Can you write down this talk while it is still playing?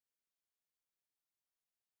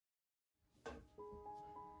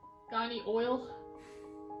Got any oil?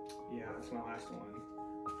 Yeah, that's my last one.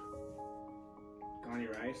 Got any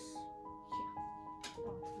rice?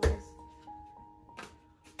 Yeah.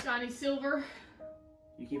 Got any silver?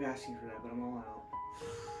 You keep asking for that, but I'm all out.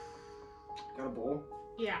 Got a bowl?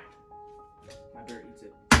 Yeah. My bear eats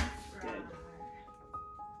it. Right. Dead.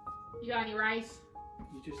 You got any rice?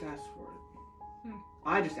 You just asked for it. Hmm.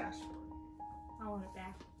 I just asked for it. I want it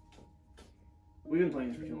back. We've been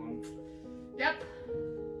playing this for too long. Yep.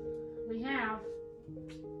 We have.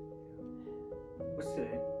 What's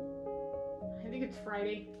today? I think it's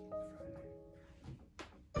Friday.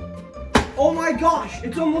 Oh my gosh!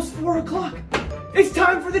 It's almost 4 o'clock! It's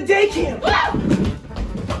time for the day camp! I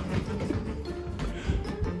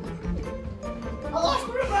lost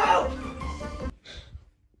my remote!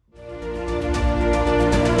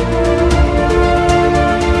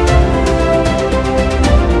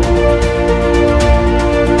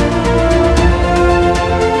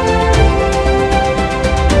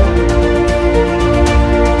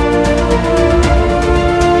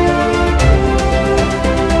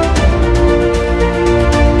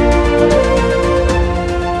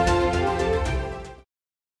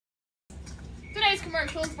 Today's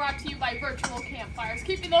commercial is brought to you by Virtual Campfires,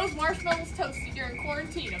 keeping those marshmallows toasty during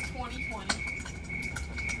quarantine of 2020.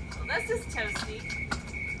 Well, that's just toasty.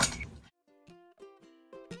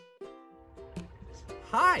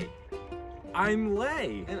 Hi, I'm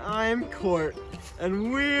Lay. And I'm Court.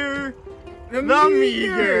 And we're The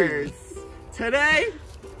Meagers. Today,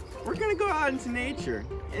 we're gonna go out into nature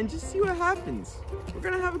and just see what happens. We're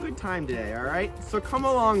gonna have a good time today, all right? So come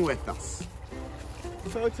along with us.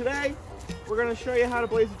 So today, we're gonna show you how to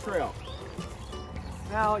blaze a trail.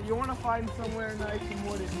 Now, you wanna find somewhere nice and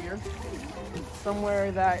wooded here.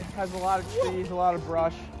 Somewhere that has a lot of trees, a lot of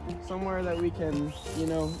brush. Somewhere that we can, you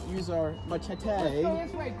know, use our machete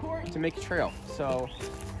This way, Court. to make a trail. So,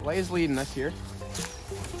 Lay's leading us here.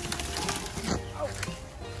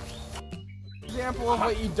 Example of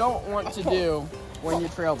what you don't want to do when you're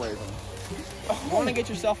trailblazing. You want to get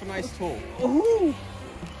yourself a nice tool.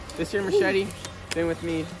 This here machete, been with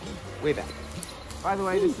me way back. By the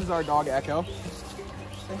way, this is our dog Echo.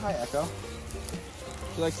 Say hi, Echo.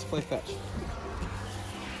 She likes to play fetch.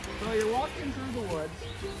 So you're walking through the woods.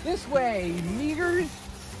 This way, Meagers.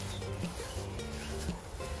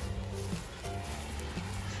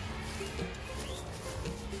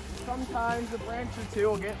 Sometimes a branch or two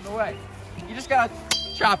will get in the way. You just gotta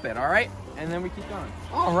chop it, all right? And then we keep going.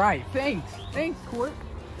 All right, thanks. Thanks, Court.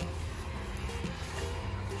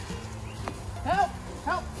 Help!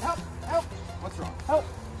 Help! Help! Help! What's wrong? Help!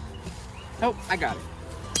 Help! I got it.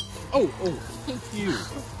 Oh, thank you.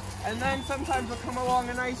 And then sometimes we'll come along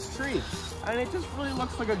a nice tree, and it just really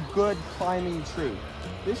looks like a good climbing tree.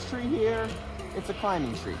 This tree here, it's a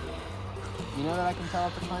climbing tree. You know that I can tell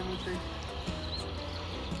it's a climbing tree?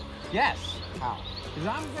 Yes, How? because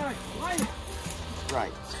I'm gonna climb it.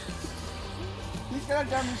 Right. He's gonna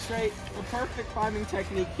demonstrate the perfect climbing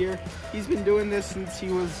technique here. He's been doing this since he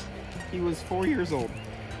was 4 years old.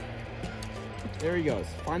 There he goes.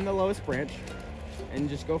 Find the lowest branch and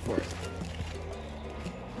just go for it.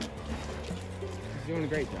 He's doing a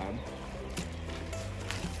great job.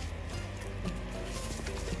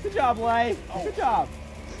 Good job, Lay. Good job.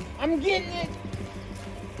 I'm getting it.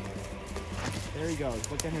 There he goes.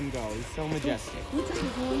 Look at him go. He's so majestic. You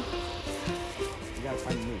gotta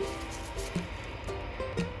find the moose.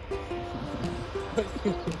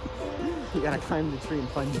 You gotta climb the tree and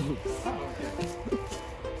find the moose.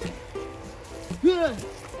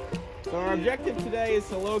 So our objective today is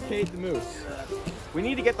to locate the moose. We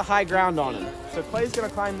need to get the high ground on him. So Clay's gonna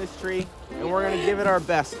climb this tree, and we're gonna give it our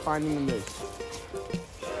best finding the moose.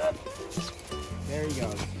 There he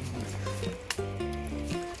goes.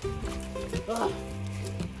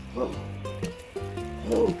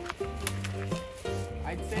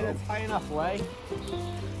 I'd say that's high enough, Lay.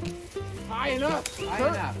 High enough. High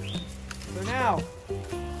enough. So now,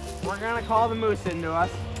 we're gonna call the moose into us.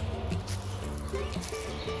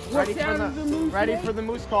 Ready for the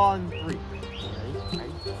moose call in 3.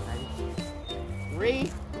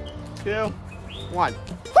 Ready? 3, 2, 1.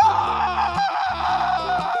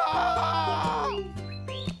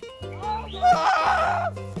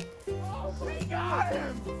 We got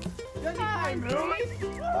him! Good time, Moose!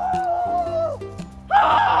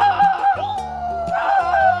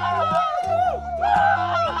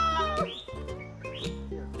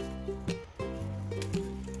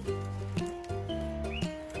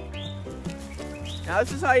 Now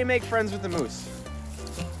this is how you make friends with the moose.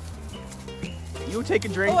 You take a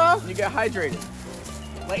drink, you get hydrated.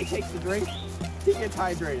 Lay takes the drink, he gets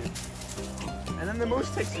hydrated. And then the moose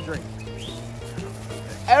takes a drink.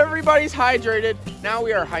 Everybody's hydrated. Now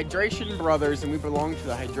we are Hydration Brothers, and we belong to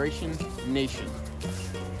the Hydration Nation.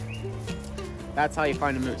 That's how you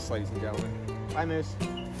find a moose, ladies and gentlemen. Bye, moose.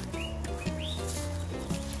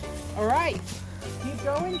 All right, keep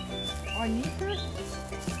going on Easter.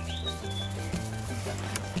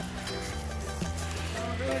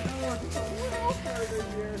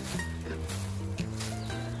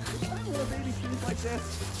 Like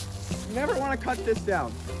this. You never want to cut this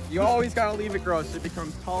down. You always got to leave it grow so it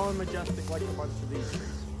becomes tall and majestic like a bunch of these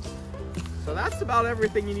trees. So that's about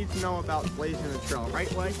everything you need to know about blazing a trail, right,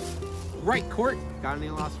 Blake? Right, Court. Got any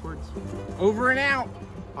last words? Over and out.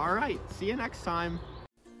 All right, see you next time.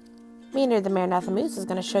 Maynard the Maranatha Moose is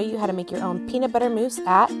going to show you how to make your own peanut butter mousse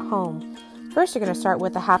at home. First, you're going to start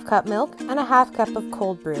with a half cup milk and a half cup of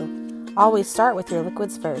cold brew. Always start with your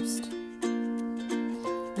liquids first.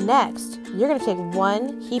 Next, you're going to take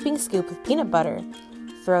 1 heaping scoop of peanut butter.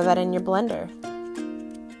 Throw that in your blender.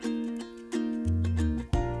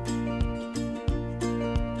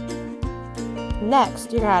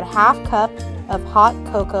 Next, you're going to add half cup of hot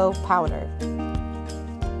cocoa powder.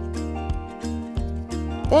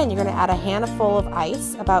 Then you're going to add a handful of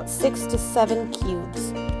ice, about 6 to 7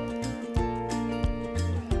 cubes.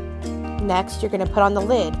 Next, you're going to put on the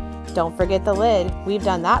lid. Don't forget the lid. We've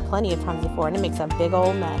done that plenty of times before and it makes a big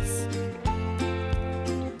old mess.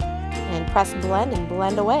 And press blend and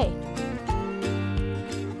blend away.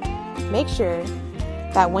 Make sure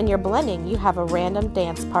that when you're blending, you have a random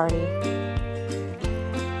dance party.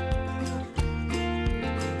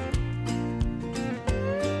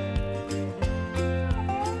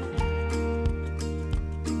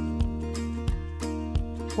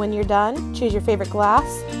 When you're done, choose your favorite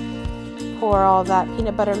glass. Pour all that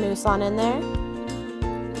peanut butter mousse on in there.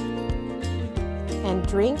 And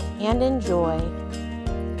drink and enjoy.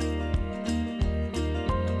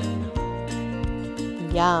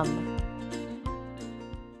 Yum.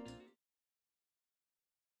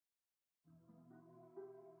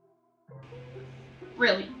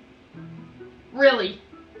 Really? Really?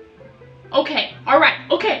 Okay, alright,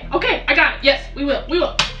 okay, I got it. Yes, we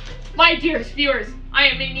will. My dearest viewers, I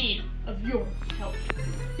am in need of your help.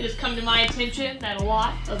 It has come to my attention that a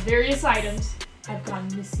lot of various items have gone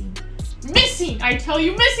missing. Missing! I tell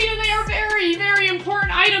you, missing, and they are very, very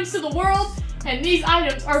important items to the world, and these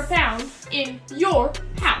items are found in your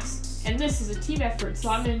house. And this is a team effort, so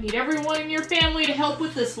I'm going to need everyone in your family to help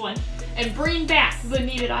with this one and bring back the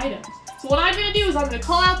needed items. So what I'm going to do is I'm going to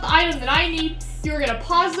call out the item that I need, you're going to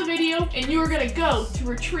pause the video, and you're going to go to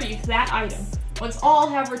retrieve that item. Once all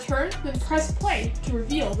have returned, then press play to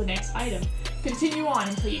reveal the next item. Continue on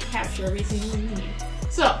until you capture everything you need.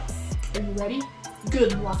 So, are you ready?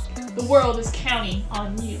 Good luck. The world is counting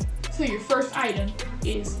on you. So your first item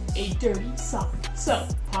is a dirty sock. So,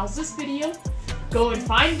 pause this video, go and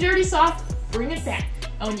find the dirty sock, bring it back.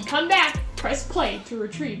 And when you come back, press play to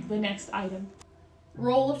retrieve the next item.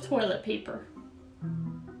 Roll of toilet paper.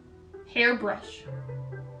 Hairbrush.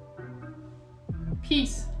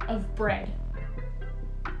 Piece of bread.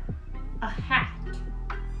 A hat.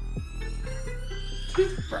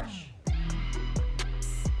 Toothbrush.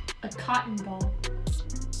 A cotton ball.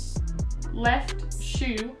 Left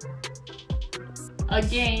shoe. A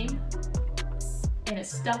game. And a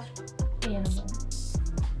stuffed animal.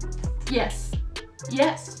 Yes.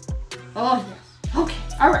 Yes. Oh yes. Okay.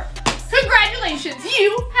 Alright. Congratulations!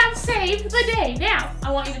 You have saved the day. Now,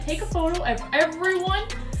 I want you to take a photo of everyone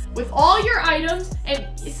with all your items and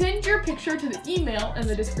send your picture to the email in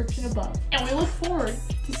the description above. And we look forward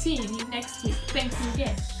to seeing you next week. Thank you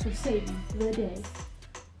again for saving the day.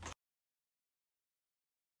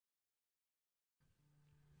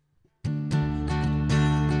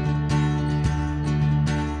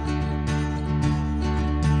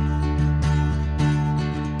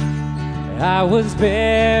 I was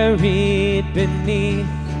buried beneath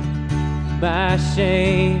my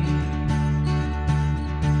shame.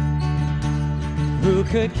 Who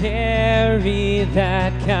could carry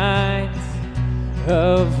that kind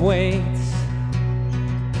of weight?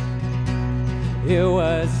 It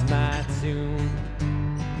was my tomb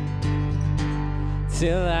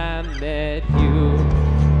till I met you.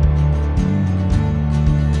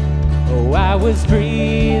 Oh, I was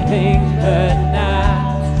breathing but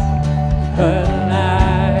not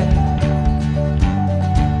alive.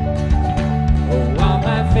 Oh, all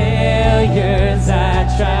my failures I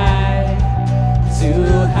tried to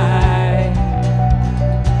hide.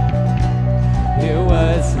 It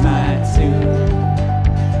was my tomb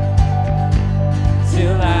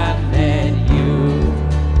till I met you.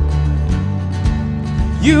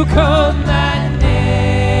 You called my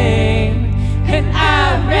name and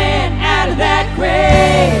I ran out of that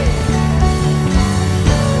grave.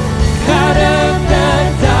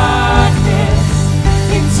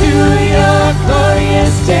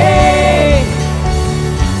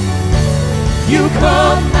 You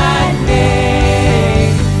called my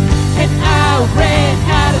name, and I ran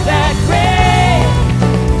out of that grave,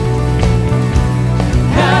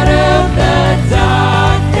 out of the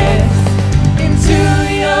darkness, into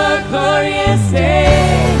your glorious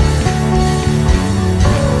day.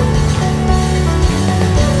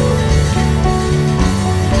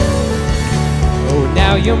 Oh,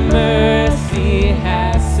 now your mercy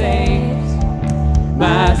has saved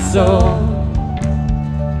my soul.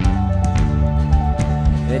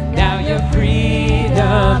 And now your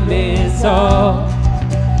freedom is all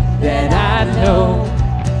that I know.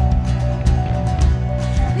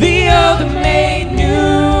 The old made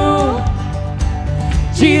new,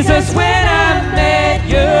 Jesus, when I met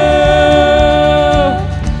you,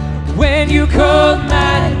 when you called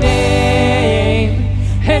my name,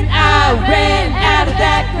 and I ran out of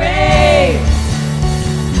that grave,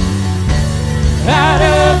 out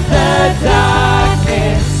of the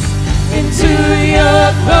darkness, into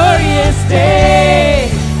your glorious day.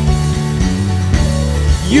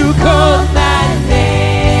 You called my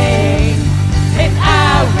name, and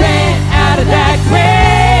I ran out of that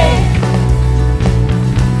grave,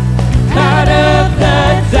 out of the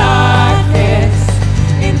darkness,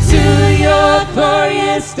 into your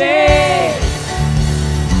glorious day.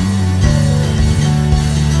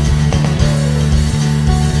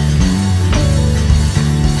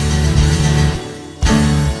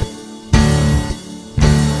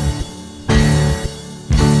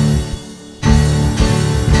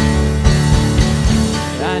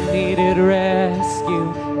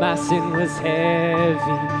 My sin was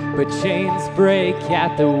heavy, but chains break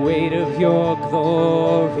at the weight of your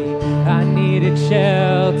glory. I needed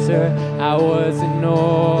shelter, I was an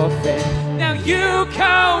orphan. Now you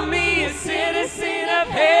call me a citizen of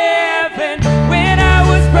heaven. When I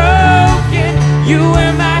was broken, you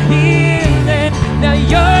were my healing. Now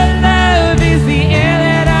your love is the air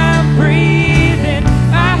that I'm breathing.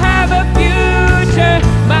 I have a future,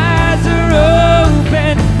 my eyes are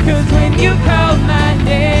open, 'cause when you called my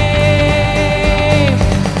name,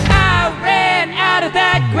 I ran out of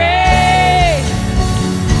that grave.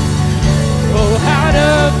 Oh, out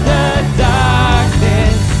of the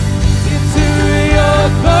darkness, into your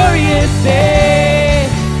glorious day.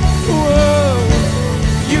 Whoa,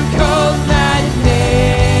 you called my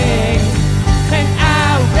name, and I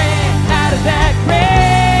ran out of that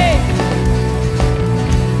grave,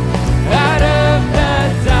 out of the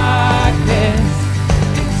darkness,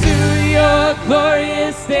 into your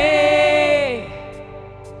glorious day.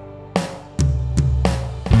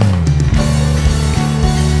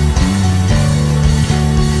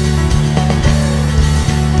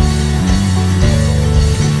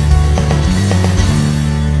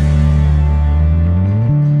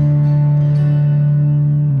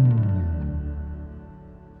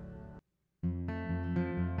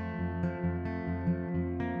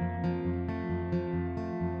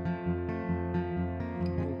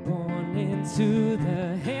 Born into the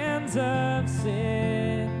hands of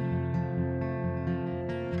sin,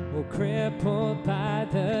 oh, crippled by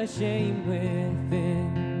the shame within,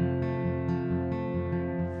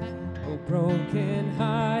 oh, broken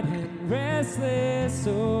heart and restless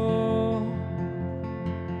soul.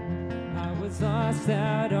 I was lost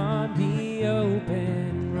out on the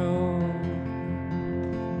open road,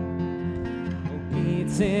 oh,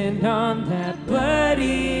 beaten on that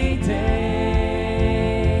bloody day.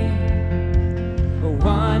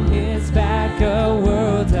 On his back a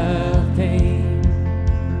world of pain,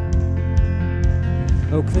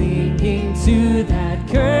 oh, clinging to that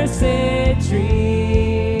cursed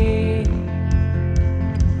tree.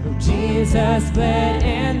 Oh, Jesus bled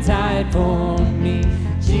and died for me.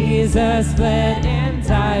 Jesus bled and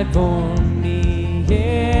died for me.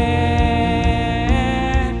 Yeah.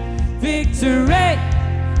 Victory,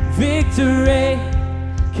 victory,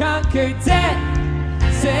 conquered death,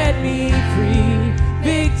 set me free.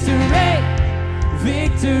 Victory,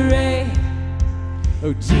 victory,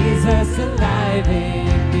 oh, Jesus alive in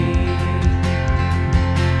me.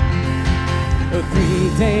 Oh, 3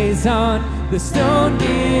 days on, the stone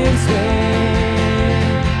gives way.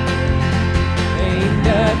 Ain't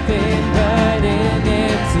nothing but an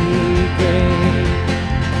empty grave.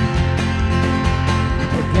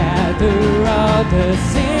 Oh, gather all the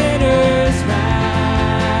sinners round.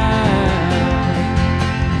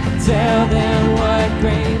 Tell them what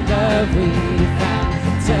great love we found.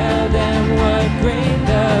 Tell them what great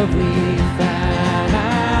love we found.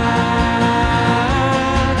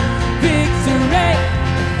 Victory,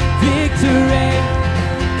 victory,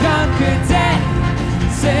 conquered death,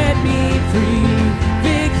 set me free.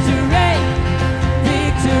 Victory,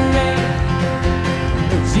 victory,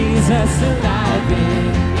 oh, Jesus Jesus alive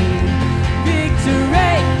in me.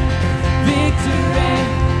 Victory, victory,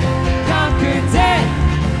 conquered death,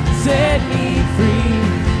 set me free.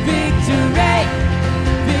 Victory,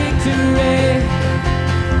 victory,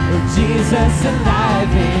 oh Jesus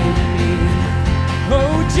alive in me.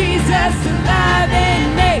 Oh Jesus alive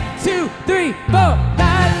in me. 2, 3, 4.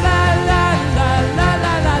 La la la la la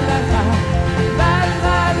la la la la. La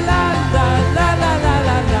la la la la la la la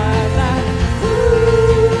la la.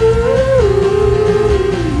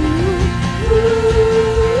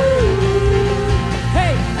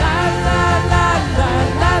 Hey, la la la la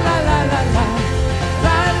la la la la la.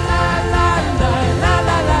 La la la la la la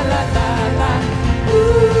la la la la.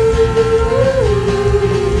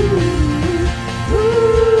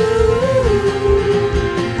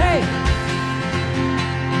 Hey.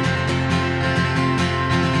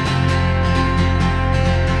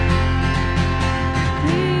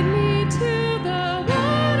 Lead me to the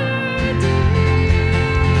water deep,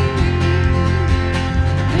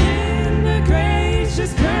 in the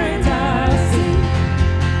gracious current of sea.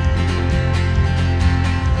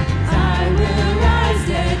 I will rise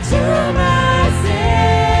dead to my sin,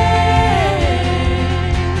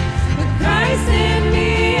 with Christ in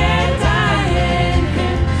me and I in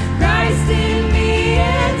Him. Christ in me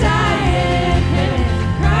and I in Him.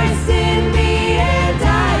 Christ in me and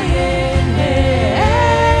I in Him.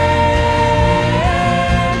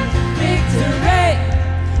 Victory,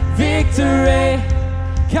 victory,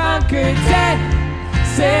 conquered death,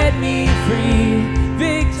 set me free.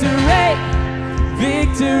 Victory,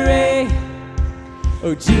 victory,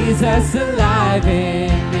 oh Jesus alive in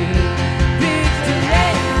me. Victory,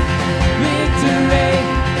 victory,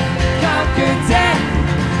 conquered death,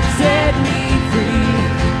 set me free.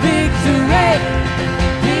 Victory,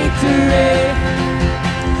 victory,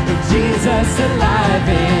 oh Jesus alive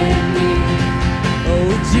in me.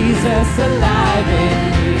 Oh Jesus alive in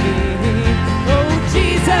me. Oh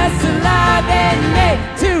Jesus alive in me.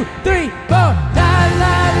 2, 3, 4. La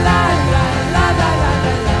la la la la la la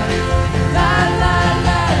la la. La la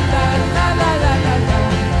la la la la la la la.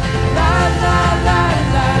 La la la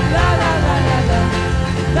la la la la la la.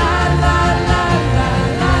 La la la la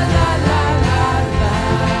la la la la la.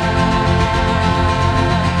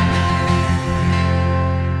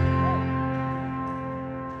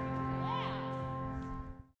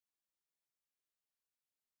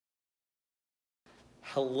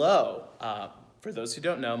 Hello. For those who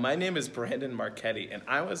don't know, my name is Brandon Marchetti, and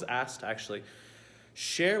I was asked to actually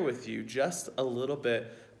share with you just a little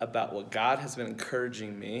bit about what God has been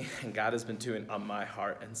encouraging me and God has been doing on my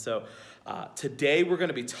heart. And so today we're going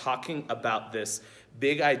to be talking about this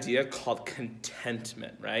big idea called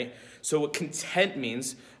contentment, right? So what content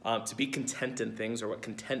means, to be content in things, or what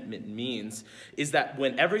contentment means, is that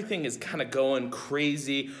when everything is kind of going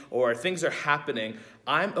crazy or things are happening,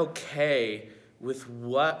 I'm okay with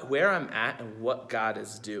where I'm at and what God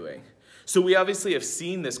is doing. So we obviously have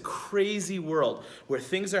seen this crazy world where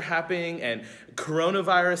things are happening and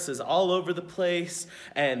coronavirus is all over the place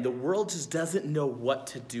and the world just doesn't know what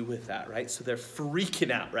to do with that, right? So they're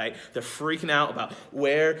freaking out, right? They're freaking out about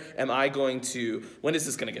when is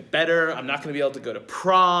this gonna get better? I'm not gonna be able to go to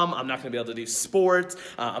prom. I'm not gonna be able to do sports.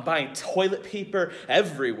 I'm buying toilet paper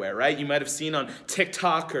everywhere, right? You might have seen on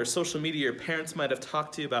TikTok or social media, your parents might have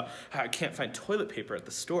talked to you about how I can't find toilet paper at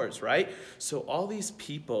the stores, right? So all these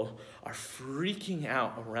people are freaking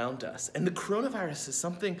out around us. And the coronavirus is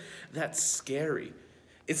something that's scary.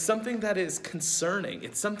 It's something that is concerning.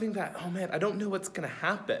 It's something that, oh man, I don't know what's gonna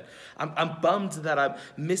happen. I'm bummed that I'm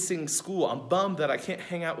missing school. I'm bummed that I can't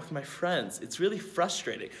hang out with my friends. It's really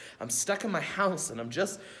frustrating. I'm stuck in my house and I'm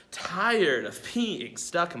just tired of being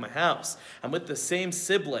stuck in my house. I'm with the same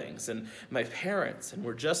siblings and my parents, and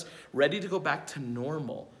we're just ready to go back to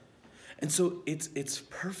normal. And so it's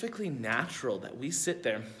perfectly natural that we sit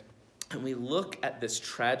there and we look at this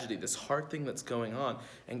tragedy, this hard thing that's going on,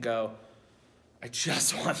 and go, I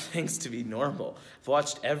just want things to be normal. I've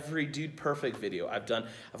watched every Dude Perfect video I've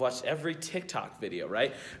watched every TikTok video,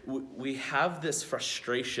 right? We have this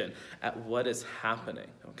frustration at what is happening,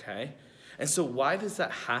 okay? And so why does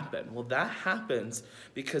that happen? Well, that happens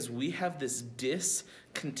because we have this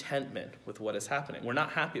discontentment with what is happening. We're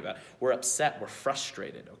not happy about it. We're upset. We're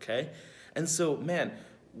frustrated, okay? And so, man,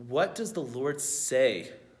 what does the Lord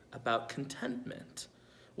say about contentment?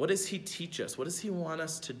 What does He teach us? What does He want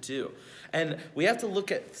us to do? And we have to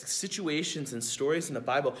look at situations and stories in the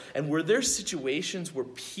Bible, and were there situations where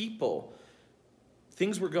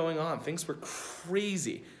things were going on, things were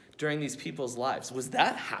crazy during these people's lives? Was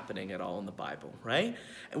that happening at all in the Bible, right?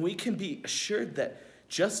 And we can be assured that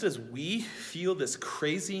just as we feel this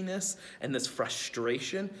craziness and this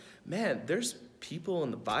frustration, man, there's people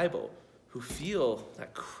in the Bible who feel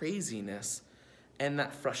that craziness and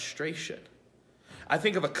that frustration. I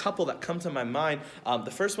think of a couple that come to my mind.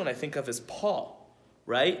 The first one I think of is Paul,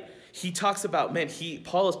 right? He talks about, man,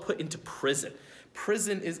 Paul is put into prison.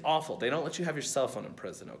 Prison is awful. They don't let you have your cell phone in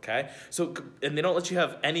prison, okay? And they don't let you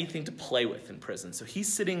have anything to play with in prison. So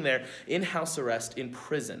he's sitting there in house arrest in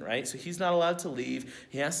prison, right? So he's not allowed to leave.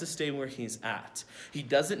 He has to stay where he's at. He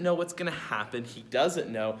doesn't know what's going to happen. He doesn't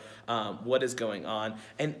know what is going on.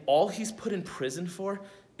 And all he's put in prison for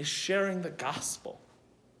is sharing the gospel.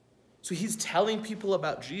 So he's telling people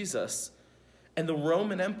about Jesus. And the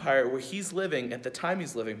Roman Empire, where he's living, at the time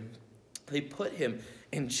he's living, they put him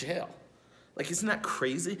in jail. Like, isn't that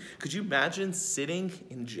crazy? Could you imagine sitting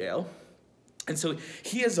in jail? And so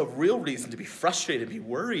he has a real reason to be frustrated, be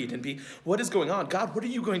worried, and be, what is going on? God, what are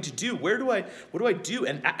you going to do? What do I do?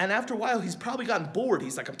 And after a while, he's probably gotten bored.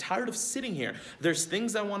 He's like, I'm tired of sitting here. There's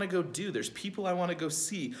things I want to go do. There's people I want to go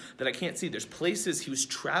see that I can't see. There's places he was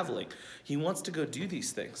traveling. He wants to go do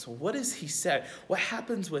these things. So what does he say? What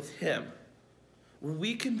happens with him?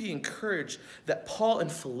 We can be encouraged that Paul in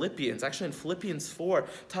Philippians, actually in Philippians 4,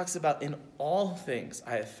 talks about in all things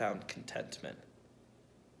I have found contentment.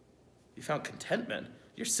 You found contentment?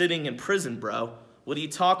 You're sitting in prison, bro. What are you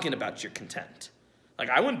talking about you're content?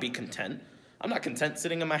 Like, I wouldn't be content. I'm not content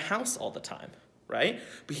sitting in my house all the time, right?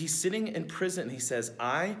 But he's sitting in prison and he says,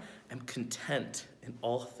 I am content in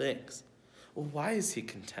all things. Well, why is he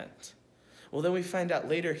content? Well, then we find out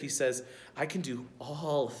later, he says, I can do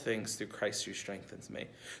all things through Christ who strengthens me.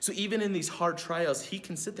 So even in these hard trials, he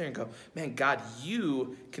can sit there and go, man, God,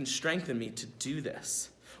 you can strengthen me to do this.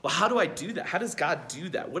 Well, how do I do that? How does God do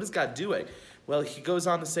that? What is God doing? Well, he goes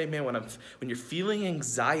on to say, man, when you're feeling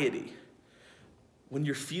anxiety, when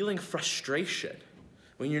you're feeling frustration,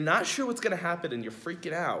 when you're not sure what's going to happen and you're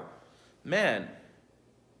freaking out, man,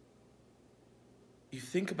 you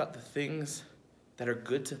think about the things that are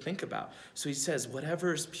good to think about. So he says,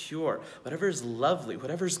 whatever is pure, whatever is lovely,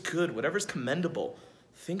 whatever is good, whatever is commendable,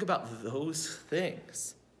 think about those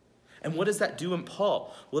things. And what does that do in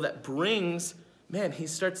Paul? Well, that brings, man, he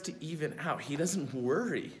starts to even out. He doesn't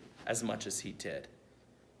worry as much as he did.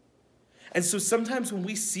 And so sometimes when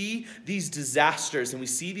we see these disasters and we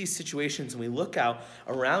see these situations and we look out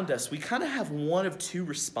around us, we kind of have one of two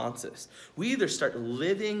responses. We either start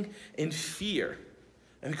living in fear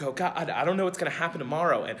and we go, God, I don't know what's going to happen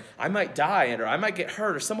tomorrow, and I might die, or I might get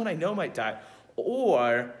hurt, or someone I know might die.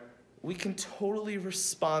 Or we can totally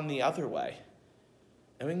respond the other way.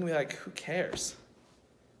 And we can be like, who cares?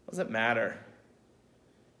 What does it matter?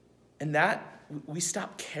 And that, we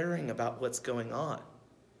stop caring about what's going on.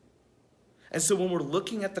 And so when we're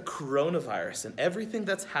looking at the coronavirus and everything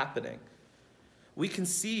that's happening, we can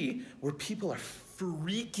see where people are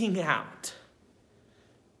freaking out.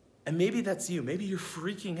 And maybe that's you. Maybe you're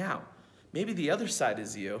freaking out. Maybe the other side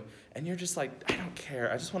is you, and you're just like, I don't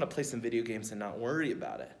care. I just want to play some video games and not worry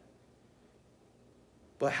about it.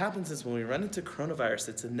 But what happens is when we run into coronavirus,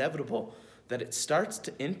 it's inevitable that it starts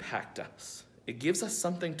to impact us. It gives us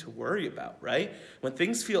something to worry about, right? When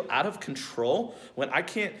things feel out of control, when I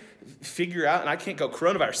can't figure out and I can't go,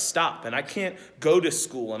 coronavirus, stop, and I can't go to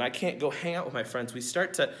school and I can't go hang out with my friends, we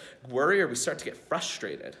start to worry or we start to get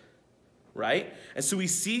frustrated. Right? And so we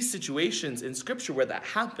see situations in Scripture where that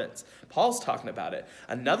happens. Paul's talking about it.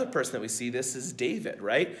 Another person that we see this is David,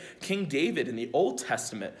 right? King David in the Old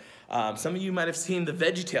Testament. Some of you might have seen the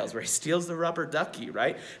VeggieTales where he steals the rubber ducky,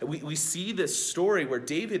 right? We see this story where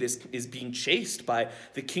David is being chased by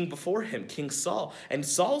the king before him, King Saul. And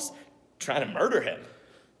Saul's trying to murder him.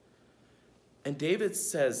 And David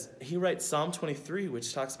says, he writes Psalm 23,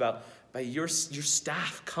 which talks about, by your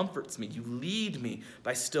staff comforts me. You lead me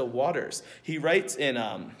by still waters. He writes in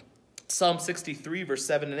Psalm 63, verse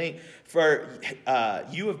 7 and 8, for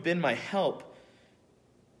you have been my help,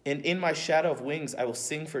 and in my shadow of wings I will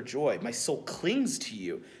sing for joy. My soul clings to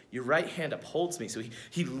you. Your right hand upholds me. So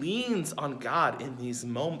he leans on God in these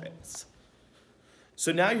moments.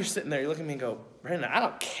 So now you're sitting there, you're looking at me and go, Brandon, I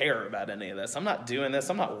don't care about any of this. I'm not doing this.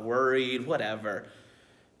 I'm not worried, whatever.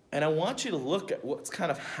 And I want you to look at what's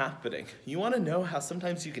kind of happening. You want to know how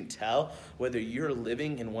sometimes you can tell whether you're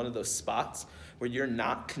living in one of those spots where you're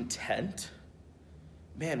not content?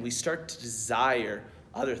 Man, we start to desire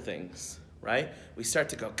other things, right? We start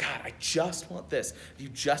to go, God, I just want this. If you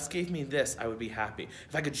just gave me this, I would be happy.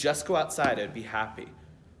 If I could just go outside, I'd be happy,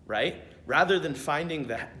 right? Rather than finding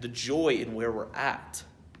the joy in where we're at.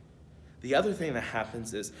 The other thing that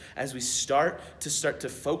happens is as we start to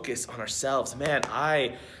focus on ourselves, man,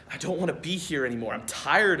 I don't want to be here anymore. I'm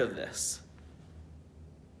tired of this.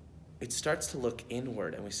 It starts to look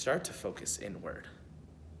inward and we start to focus inward.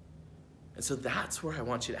 And so that's where I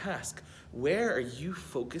want you to ask, where are you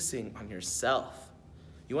focusing on yourself?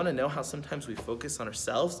 You want to know how sometimes we focus on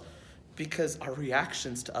ourselves? Because our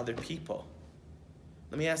reactions to other people.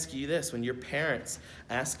 Let me ask you this, when your parents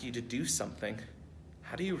ask you to do something,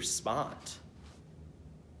 how do you respond?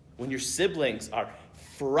 When your siblings are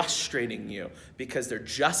frustrating you because they're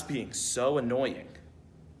just being so annoying,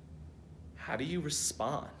 how do you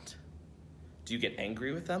respond? Do you get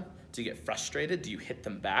angry with them? Do you get frustrated? Do you hit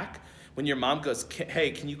them back? When your mom goes,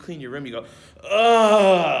 hey, can you clean your room? You go,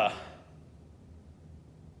 ugh.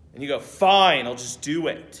 And you go, fine, I'll just do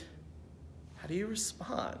it. How do you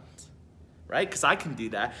respond? Right? Because I can do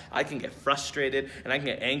that. I can get frustrated and I can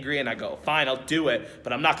get angry and I go, fine, I'll do it,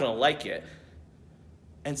 but I'm not going to like it.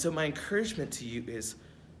 And so my encouragement to you is,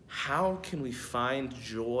 how can we find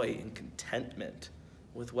joy and contentment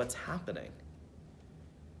with what's happening?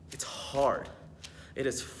 It's hard. It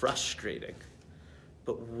is frustrating.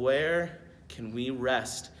 But where can we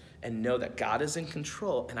rest and know that God is in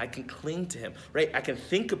control and I can cling to him, right? I can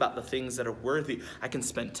think about the things that are worthy. I can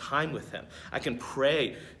spend time with him. I can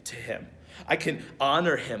pray to him. I can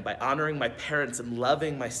honor him by honoring my parents and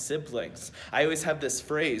loving my siblings. I always have this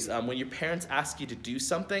phrase, when your parents ask you to do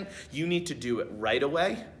something, you need to do it right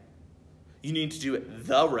away. You need to do it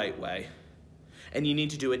the right way. And you need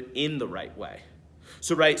to do it in the right way.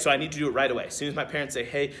 So I need to do it right away. As soon as my parents say,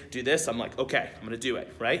 hey, do this, I'm like, okay, I'm going to do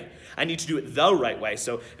it, right? I need to do it the right way.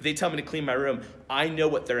 So if they tell me to clean my room, I know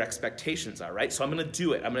what their expectations are, right? So I'm going to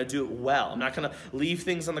do it. I'm going to do it well. I'm not going to leave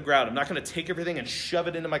things on the ground. I'm not going to take everything and shove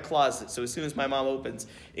it into my closet. So as soon as my mom opens,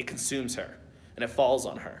 it consumes her and it falls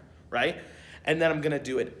on her, right? And then I'm going to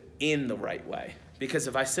do it in the right way. Because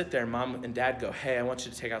if I sit there and mom and dad go, hey, I want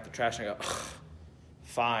you to take out the trash, and I go,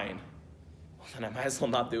 fine. Well, then I might as well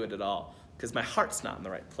not do it at all, because my heart's not in the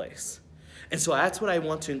right place. And so that's what I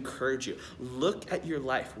want to encourage you. Look at your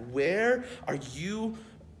life. Where are you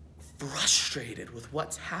frustrated with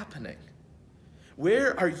what's happening?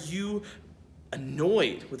 Where are you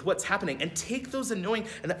annoyed with what's happening? And take those annoying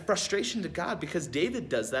and that frustration to God, because David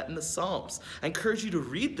does that in the Psalms. I encourage you to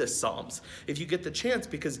read the Psalms if you get the chance,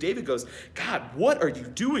 because David goes, God, what are you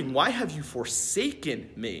doing? Why have you forsaken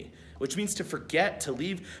me? Which means to forget, to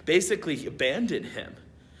leave, basically abandon him.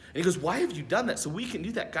 And he goes, why have you done that? So we can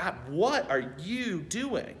do that. God, what are you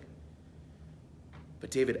doing? But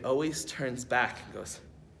David always turns back and goes,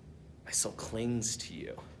 my soul clings to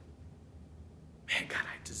you. Man, God,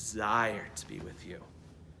 I desire to be with you.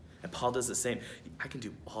 And Paul does the same. I can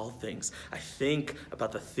do all things. I think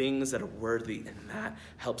about the things that are worthy, and that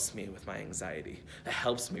helps me with my anxiety. That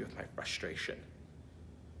helps me with my frustration.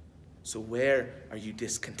 So where are you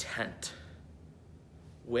discontent?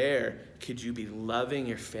 Where could you be loving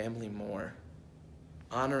your family more,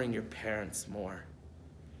 honoring your parents more,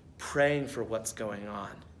 praying for what's going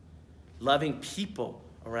on, loving people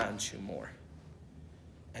around you more,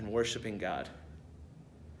 and worshiping God?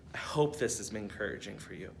 I hope this has been encouraging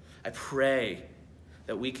for you. I pray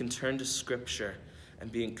that we can turn to Scripture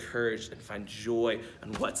and be encouraged and find joy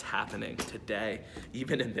in what's happening today,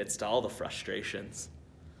 even amidst all the frustrations,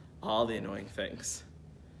 all the annoying things.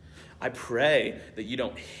 I pray that you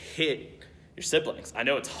don't hit your siblings. I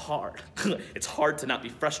know it's hard. It's hard to not be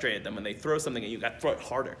frustrated at them when they throw something at you. You got to throw it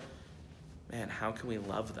harder. Man, how can we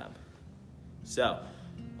love them? So,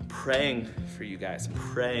 I'm praying for you guys. I'm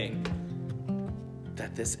praying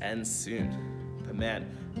that this ends soon. But man,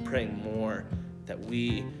 I'm praying more that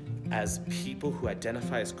we, as people who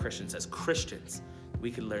identify as Christians, we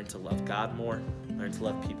can learn to love God more, learn to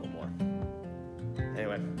love people more.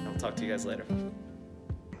 Anyway, I'll talk to you guys later.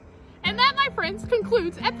 And that, my friends,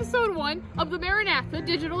 concludes episode 1 of the Maranatha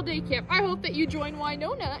Digital Day Camp. I hope that you join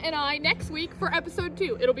Winona and I next week for episode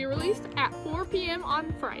 2. It'll be released at 4 p.m.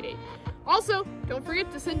 on Friday. Also, don't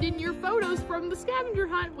forget to send in your photos from the scavenger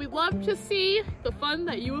hunt. We'd love to see the fun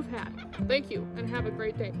that you have had. Thank you, and have a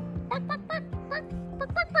great day. Bark, bark, bark.